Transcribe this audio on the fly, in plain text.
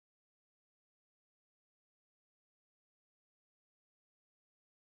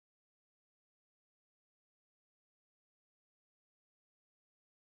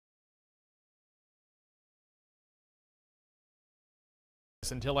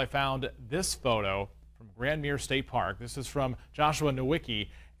Until I found this photo from Grand Mere State Park. This is from Joshua Nowicki,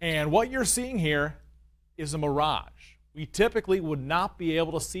 and what you're seeing here is a mirage. We typically would not be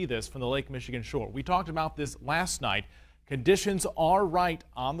able to see this from the Lake Michigan shore. We talked about this last night. Conditions are right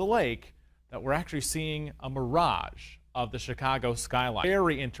on the lake that we're actually seeing a mirage of the Chicago skyline.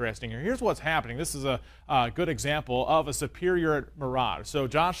 Very interesting here. Here's what's happening. This is a good example of a superior mirage. So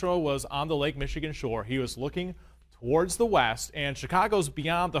Joshua was on the Lake Michigan shore. He was looking towards the west, and Chicago's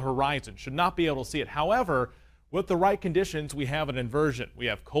beyond the horizon. Should not be able to see it. However, with the right conditions, we have an inversion. We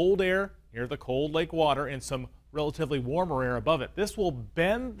have cold air near the cold lake water and some relatively warmer air above it. This will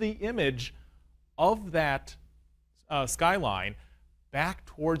bend the image of that skyline back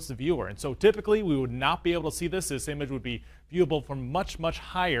towards the viewer. And so typically we would not be able to see this. This image would be viewable from much, much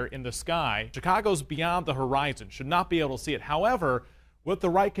higher in the sky. Chicago's beyond the horizon. Should not be able to see it. However, with the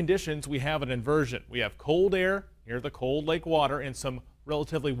right conditions, we have an inversion. We have cold air near the cold lake water and some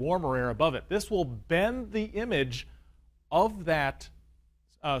relatively warmer air above it. This will bend the image of that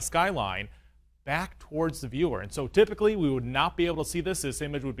skyline back towards the viewer. And so typically we would not be able to see this. This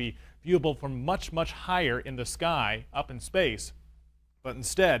image would be viewable from much, much higher in the sky, up in space. But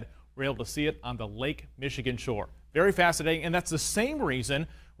instead, we're able to see it on the Lake Michigan shore. Very fascinating, and that's the same reason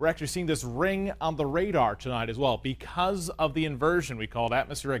we're actually seeing this ring on the radar tonight as well. Because of the inversion we call it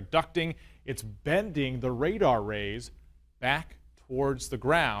atmospheric ducting, it's bending the radar rays back towards the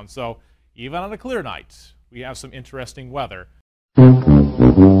ground. So even on a clear night, we have some interesting weather